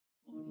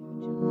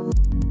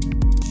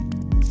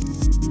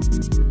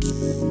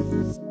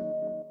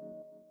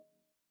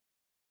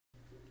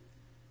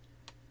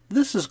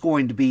This is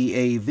going to be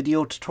a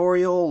video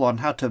tutorial on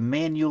how to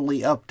manually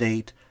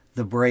update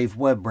the Brave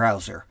web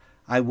browser.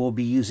 I will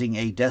be using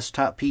a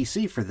desktop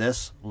PC for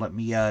this. Let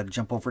me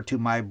jump over to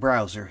my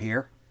browser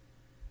here.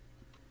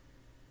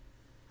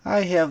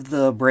 I have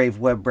the Brave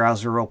web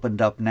browser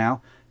opened up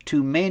now.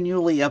 To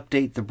manually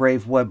update the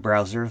Brave web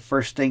browser, the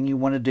first thing you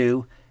want to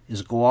do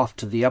is go off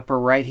to the upper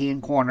right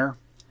hand corner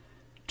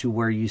to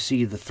where you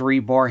see the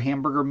 3-bar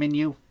hamburger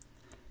menu,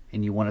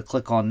 and you want to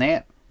click on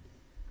that.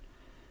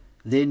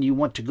 Then you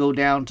want to go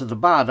down to the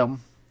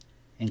bottom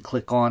and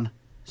click on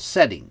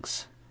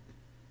Settings.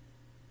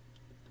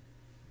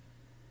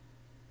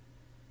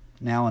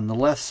 Now in the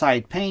left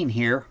side pane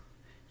here,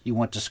 you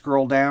want to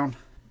scroll down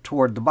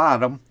toward the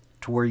bottom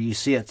to where you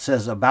see it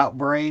says About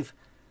Brave.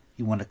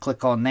 You want to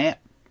click on that,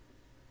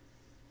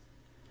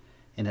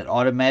 and it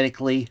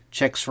automatically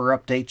checks for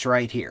updates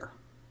right here.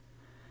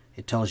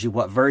 It tells you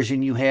what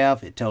version you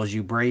have. It tells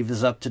you Brave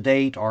is up to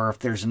date, or if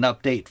there's an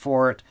update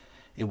for it,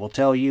 it will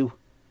tell you.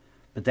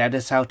 But that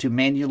is how to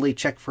manually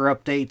check for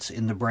updates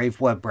in the Brave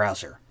web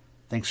browser.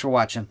 Thanks for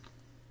watching.